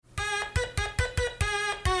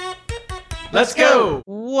Let's go!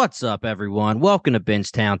 What's up, everyone? Welcome to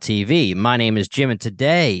Bingetown TV. My name is Jim, and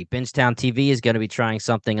today, Bingetown TV is going to be trying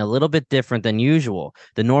something a little bit different than usual.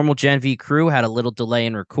 The normal Gen V crew had a little delay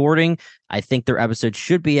in recording. I think their episode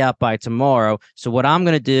should be out by tomorrow. So what I'm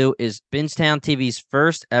going to do is Bingetown TV's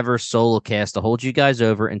first ever solo cast to hold you guys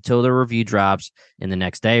over until the review drops in the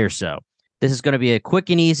next day or so. This is going to be a quick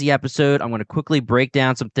and easy episode. I'm going to quickly break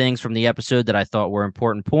down some things from the episode that I thought were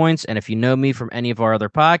important points. And if you know me from any of our other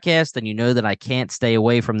podcasts, then you know that I can't stay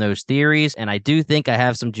away from those theories. And I do think I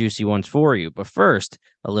have some juicy ones for you. But first,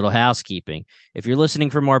 a little housekeeping. If you're listening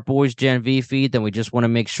from our Boys Gen V feed, then we just want to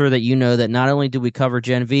make sure that you know that not only do we cover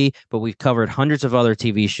Gen V, but we've covered hundreds of other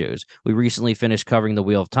TV shows. We recently finished covering The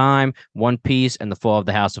Wheel of Time, One Piece, and The Fall of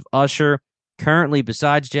the House of Usher. Currently,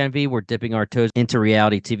 besides Gen V, we're dipping our toes into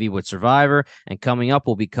reality TV with Survivor, and coming up,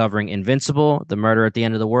 we'll be covering Invincible, The Murder at the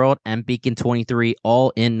End of the World, and Beacon 23,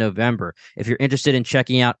 all in November. If you're interested in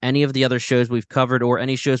checking out any of the other shows we've covered or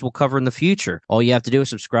any shows we'll cover in the future, all you have to do is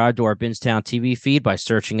subscribe to our Bingetown TV feed by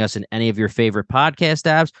searching us in any of your favorite podcast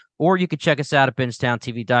apps, or you can check us out at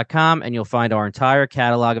bingetowntv.com, and you'll find our entire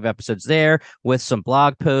catalog of episodes there with some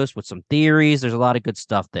blog posts, with some theories. There's a lot of good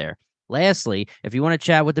stuff there. Lastly, if you want to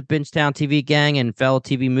chat with the Bingetown TV gang and fellow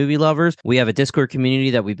TV movie lovers, we have a Discord community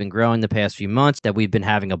that we've been growing the past few months that we've been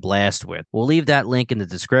having a blast with. We'll leave that link in the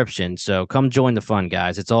description, so come join the fun,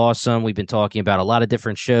 guys. It's awesome. We've been talking about a lot of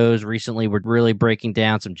different shows. Recently, we're really breaking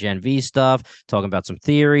down some Gen V stuff, talking about some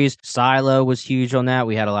theories. Silo was huge on that.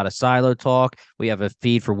 We had a lot of Silo talk. We have a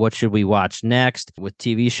feed for what should we watch next with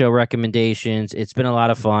TV show recommendations. It's been a lot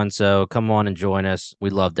of fun, so come on and join us.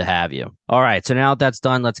 We'd love to have you. All right, so now that that's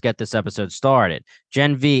done, let's get this episode started.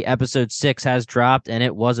 Gen V episode 6 has dropped, and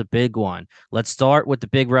it was a big one. Let's start with the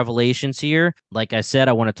big revelations here. Like I said,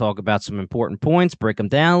 I want to talk about some important points, break them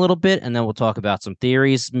down a little bit, and then we'll talk about some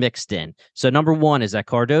theories mixed in. So number one is that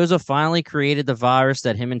Cardozo finally created the virus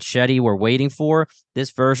that him and Shetty were waiting for.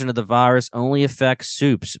 This version of the virus only affects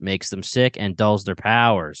soups, makes them sick, and dulls their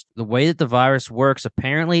powers. The way that the virus works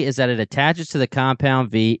apparently is that it attaches to the compound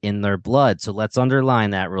V in their blood. So let's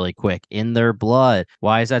underline that really quick. In their blood.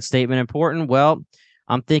 Why is that statement important? Well,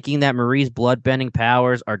 I'm thinking that Marie's blood-bending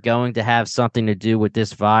powers are going to have something to do with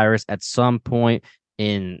this virus at some point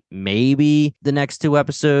in maybe the next 2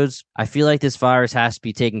 episodes. I feel like this virus has to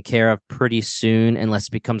be taken care of pretty soon unless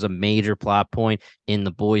it becomes a major plot point in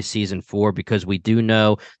The Boys season 4, because we do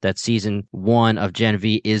know that season 1 of Gen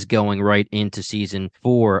V is going right into season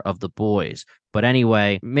 4 of The Boys. But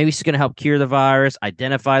anyway, maybe she's going to help cure the virus,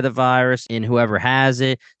 identify the virus in whoever has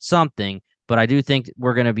it, something. But I do think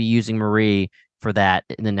we're going to be using Marie for that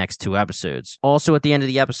in the next 2 episodes. Also, at the end of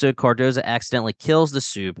the episode, Cardozo accidentally kills the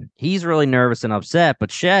soup. He's really nervous and upset, but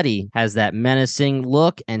Shetty has that menacing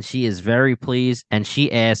look, and she is very pleased, and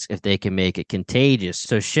she asks if they can make it contagious.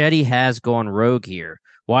 So Shetty has gone rogue here.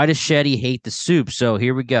 Why does Shetty hate the soup? So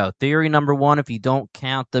here we go. Theory number 1, if you don't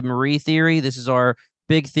count the Marie theory, this is our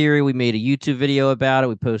big theory. We made a YouTube video about it.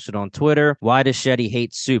 We posted on Twitter. Why does Shetty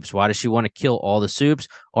hate soups? Why does she want to kill all the soups?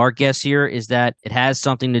 Our guess here is that it has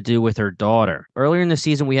something to do with her daughter. Earlier in the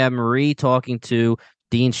season, we have Marie talking to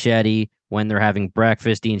Dean Shetty when they're having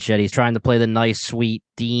breakfast. Dean Shetty's trying to play the nice, sweet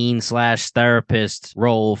Dean/therapist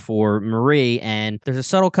role for Marie. And there's a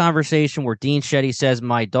subtle conversation where Dean Shetty says,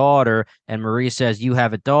 "My daughter," and Marie says, "You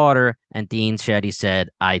have a daughter." And Dean Shetty said,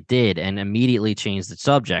 "I did," and immediately changed the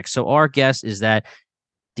subject. So our guess is that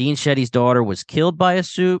Dean Shetty's daughter was killed by a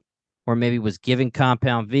soup, or maybe was given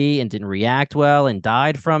Compound V and didn't react well and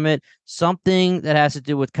died from it. Something that has to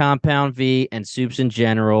do with Compound V and soups in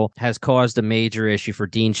general has caused a major issue for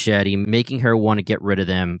Dean Shetty, making her want to get rid of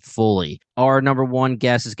them fully. Our number 1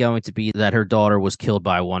 guess is going to be that her daughter was killed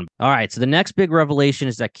by one. All right, so the next big revelation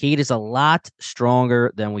is that Kate is a lot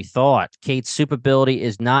stronger than we thought. Kate's soup ability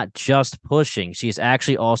is not just pushing. She is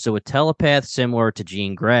actually also a telepath similar to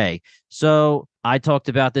Jean Grey. So I talked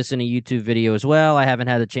about this in a YouTube video as well. I haven't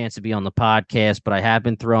had a chance to be on the podcast, but I have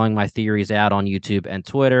been throwing my theories out on YouTube and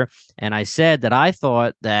Twitter. And I said that I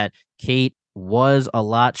thought that Kate was a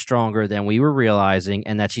lot stronger than we were realizing,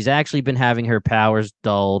 and that she's actually been having her powers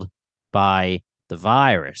dulled by the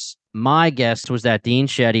virus. My guess was that Dean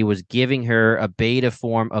Shetty was giving her a beta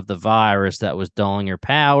form of the virus that was dulling her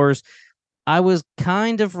powers. I was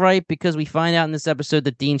kind of right, because we find out in this episode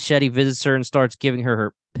that Dean Shetty visits her and starts giving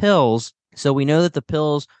her pills. So we know that the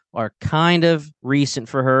pills are kind of recent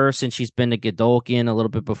for her, since she's been to Godolkin a little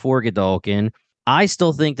bit before Godolkin. I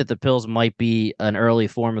still think that the pills might be an early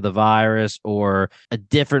form of the virus or a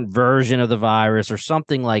different version of the virus or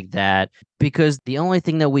something like that. Because the only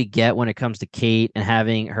thing that we get when it comes to Kate and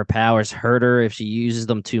having her powers hurt her if she uses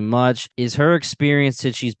them too much is her experience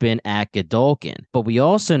since she's been at Godolkin. But we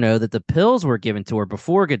also know that the pills were given to her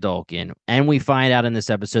before Godolkin. And we find out in this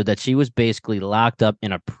episode that she was basically locked up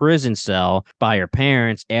in a prison cell by her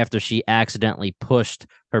parents after she accidentally pushed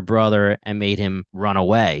her brother and made him run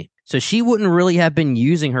away. So she wouldn't really have been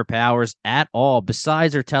using her powers at all,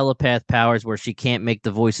 besides her telepath powers where she can't make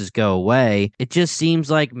the voices go away. It just seems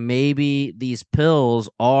like maybe these pills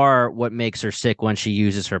are what makes her sick when she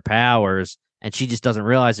uses her powers, and she just doesn't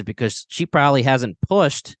realize it because she probably hasn't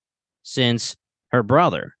pushed since her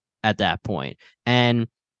brother at that point. And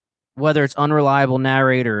whether it's unreliable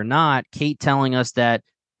narrator or not, Kate telling us that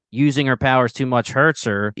using her powers too much hurts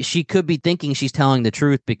her, she could be thinking she's telling the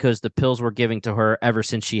truth because the pills were giving to her ever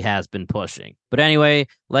since she has been pushing. But anyway,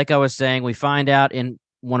 like I was saying, we find out in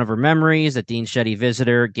one of her memories that Dean Shetty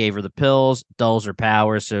visitor gave her the pills, dulls her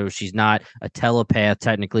powers, so she's not a telepath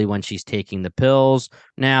technically when she's taking the pills.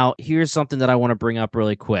 Now, here's something that I want to bring up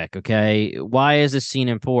really quick, okay? Why is this scene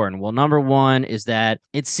important? Well, number one is that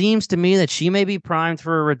it seems to me that she may be primed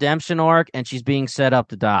for a redemption arc and she's being set up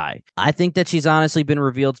to die. I think that she's honestly been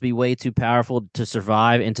revealed to be way too powerful to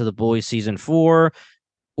survive into The Boys season 4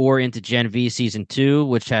 or into Gen V season 2,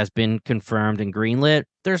 which has been confirmed and greenlit.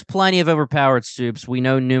 There's plenty of overpowered soups. We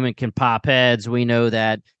know Newman can pop heads. We know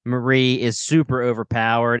that Marie is super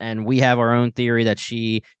overpowered, and we have our own theory that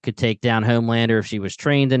she could take down Homelander if she was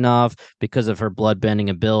trained enough because of her bloodbending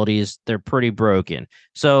abilities. They're pretty broken.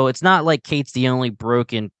 So it's not like Kate's the only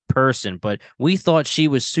broken person, but we thought she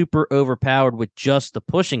was super overpowered with just the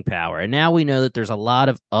pushing power. And now we know that there's a lot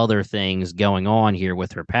of other things going on here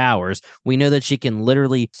with her powers. We know that she can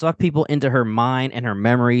literally suck people into her mind and her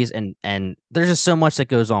memories, and there's just so much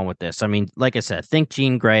that goes on with this. I mean, like I said, think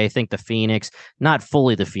Jean Grey, think the Phoenix, not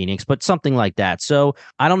fully the Phoenix, but something like that. So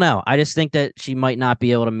I don't know. I just think that she might not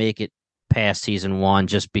be able to make it past season 1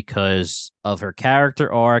 just because of her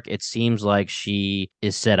character arc. It seems like she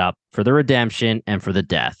is set up for the redemption and for the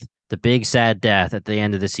death. The big sad death at the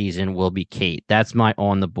end of the season will be Kate. That's my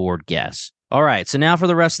on the board guess. All right, so now for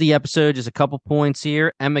the rest of the episode, just a couple points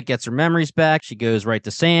here. Emma gets her memories back. She goes right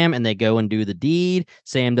to Sam, and they go and do the deed.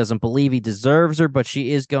 Sam doesn't believe he deserves her, but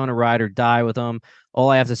she is going to ride or die with him. All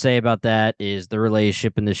I have to say about that is the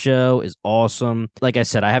relationship in the show is awesome. Like I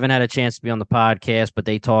said, I haven't had a chance to be on the podcast, but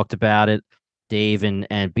they talked about it. Dave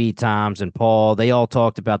and B. Toms and Paul, they all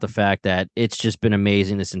talked about the fact that it's just been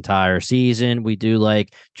amazing this entire season. We do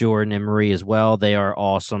like Jordan and Marie as well. They are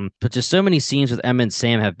awesome. But just so many scenes with Emma and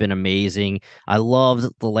Sam have been amazing. I loved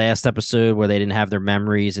the last episode where they didn't have their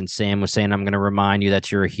memories and Sam was saying, I'm going to remind you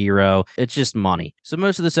that you're a hero. It's just money. So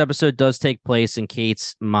most of this episode does take place in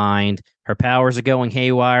Kate's mind. Her powers are going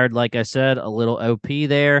haywired. Like I said, a little OP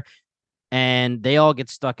there. And they all get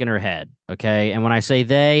stuck in her head. Okay. And when I say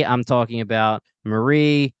they, I'm talking about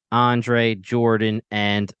Marie, Andre, Jordan,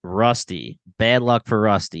 and Rusty. Bad luck for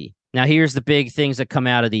Rusty. Now, here's the big things that come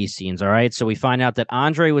out of these scenes. All right. So we find out that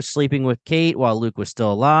Andre was sleeping with Kate while Luke was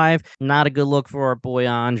still alive. Not a good look for our boy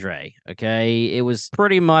Andre. Okay. It was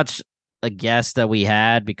pretty much a guess that we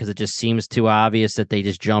had because it just seems too obvious that they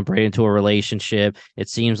just jump right into a relationship. It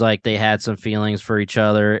seems like they had some feelings for each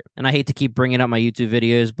other. And I hate to keep bringing up my YouTube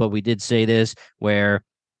videos, but we did say this where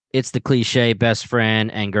it's the cliche best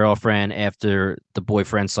friend and girlfriend after the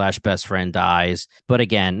boyfriend / best friend dies. But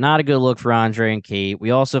again, not a good look for Andre and Kate.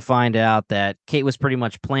 We also find out that Kate was pretty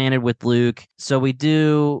much planted with Luke. So we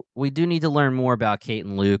do need to learn more about Kate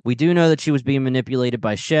and Luke. We do know that she was being manipulated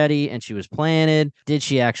by Shetty and she was planted. Did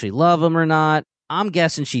she actually love him or not? I'm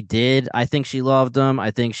guessing she did. I think she loved him.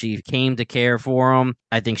 I think she came to care for him.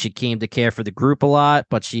 I think she came to care for the group a lot,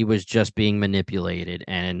 but she was just being manipulated,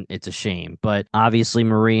 and it's a shame. But obviously,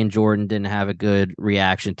 Marie and Jordan didn't have a good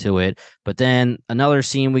reaction to it. But then another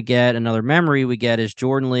scene we get, another memory we get is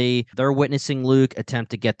Jordan Lee. They're witnessing Luke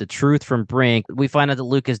attempt to get the truth from Brink. We find out that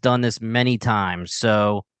Luke has done this many times.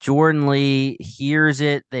 So Jordan Lee hears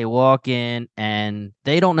it. They walk in, and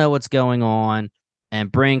they don't know what's going on. And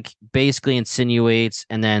Brink basically insinuates,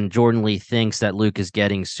 and then Jordan Lee thinks that Luke is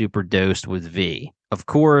getting super dosed with V. Of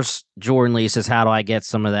course, Jordan Lee says, how do I get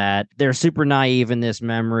some of that? They're super naive in this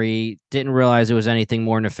memory. Didn't realize it was anything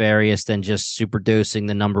more nefarious than just super dosing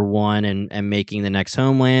the number one and making the next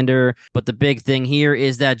Homelander. But the big thing here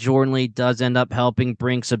is that Jordan Lee does end up helping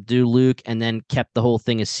Brink subdue Luke and then kept the whole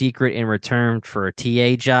thing a secret in return for a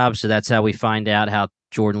TA job. So that's how we find out how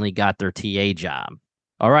Jordan Lee got their TA job.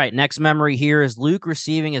 All right, next memory here is Luke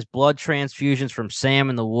receiving his blood transfusions from Sam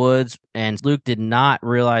in the woods, and Luke did not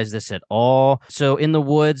realize this at all. So in the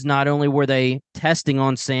woods, not only were they testing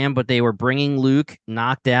on Sam, but they were bringing Luke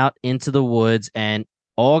knocked out into the woods and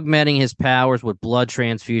augmenting his powers with blood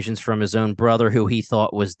transfusions from his own brother, who he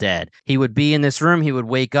thought was dead. He would be in this room, he would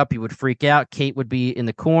wake up, he would freak out. Kate would be in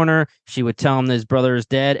the corner. She would tell him that his brother is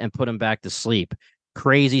dead and put him back to sleep.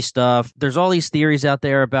 Crazy stuff. There's all these theories out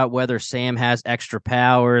there about whether Sam has extra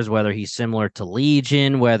powers, whether he's similar to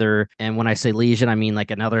Legion, and when I say Legion, I mean like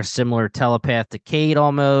another similar telepath to Kate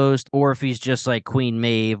almost, or if he's just like Queen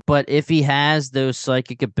Maeve. But if he has those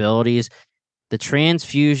psychic abilities, the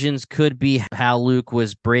transfusions could be how Luke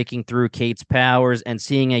was breaking through Kate's powers and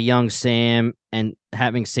seeing a young Sam and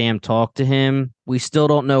having Sam talk to him. We still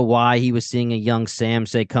don't know why he was seeing a young Sam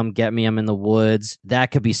say, "Come get me, I'm in the woods."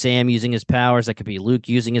 That could be Sam using his powers. That could be Luke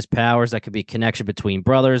using his powers. That could be a connection between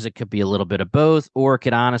brothers. It could be a little bit of both. Or it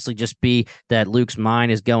could honestly just be that Luke's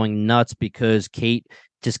mind is going nuts because Kate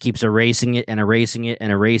just keeps erasing it and erasing it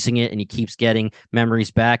and erasing it, and he keeps getting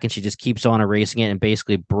memories back, and she just keeps on erasing it and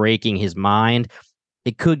basically breaking his mind.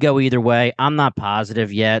 It could go either way. I'm not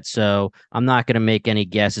positive yet, so I'm not going to make any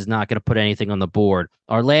guesses, not going to put anything on the board.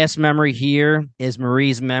 Our last memory here is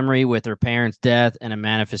Marie's memory with her parents' death and a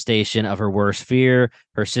manifestation of her worst fear.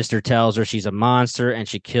 Her sister tells her she's a monster and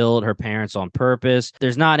she killed her parents on purpose.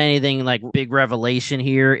 There's not anything like big revelation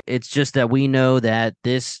here. It's just that we know that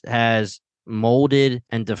this has molded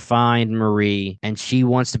and defined Marie, and she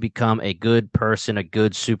wants to become a good person, a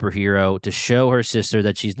good superhero, to show her sister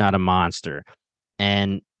that she's not a monster.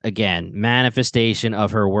 And again, manifestation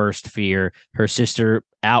of her worst fear, her sister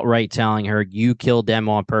outright telling her, "You killed them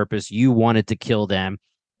on purpose. You wanted to kill them."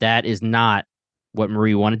 That is not what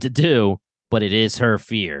Marie wanted to do, but it is her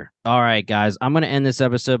fear. All right, guys, I'm going to end this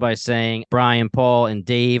episode by saying Brian, Paul, and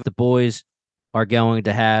Dave, the boys, are going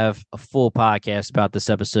to have a full podcast about this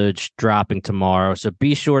episode dropping tomorrow. So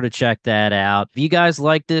be sure to check that out. If you guys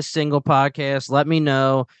like this single podcast, let me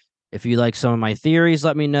know. If you like some of my theories,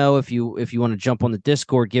 let me know. If you want to jump on the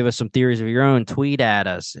Discord, give us some theories of your own, tweet at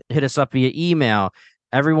us, hit us up via email.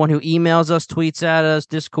 Everyone who emails us, tweets at us,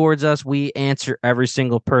 Discords us, we answer every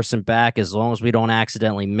single person back as long as we don't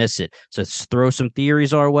accidentally miss it. So throw some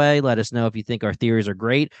theories our way. Let us know if you think our theories are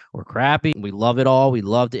great or crappy. We love it all. We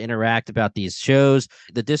love to interact about these shows.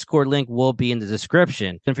 The Discord link will be in the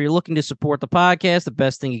description. And if you're looking to support the podcast, the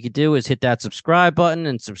best thing you could do is hit that subscribe button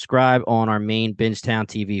and subscribe on our main Bingetown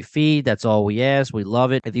TV feed. That's all we ask. We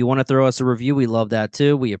love it. If you want to throw us a review, we love that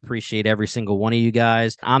too. We appreciate every single one of you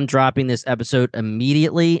guys. I'm dropping this episode immediately.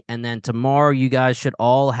 And then tomorrow, you guys should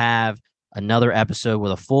all have another episode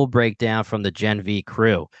with a full breakdown from the Gen V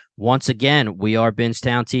crew. Once again, we are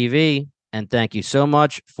Bingetown TV, and thank you so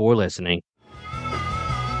much for listening.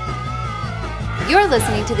 You're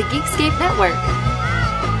listening to the Geekscape Network.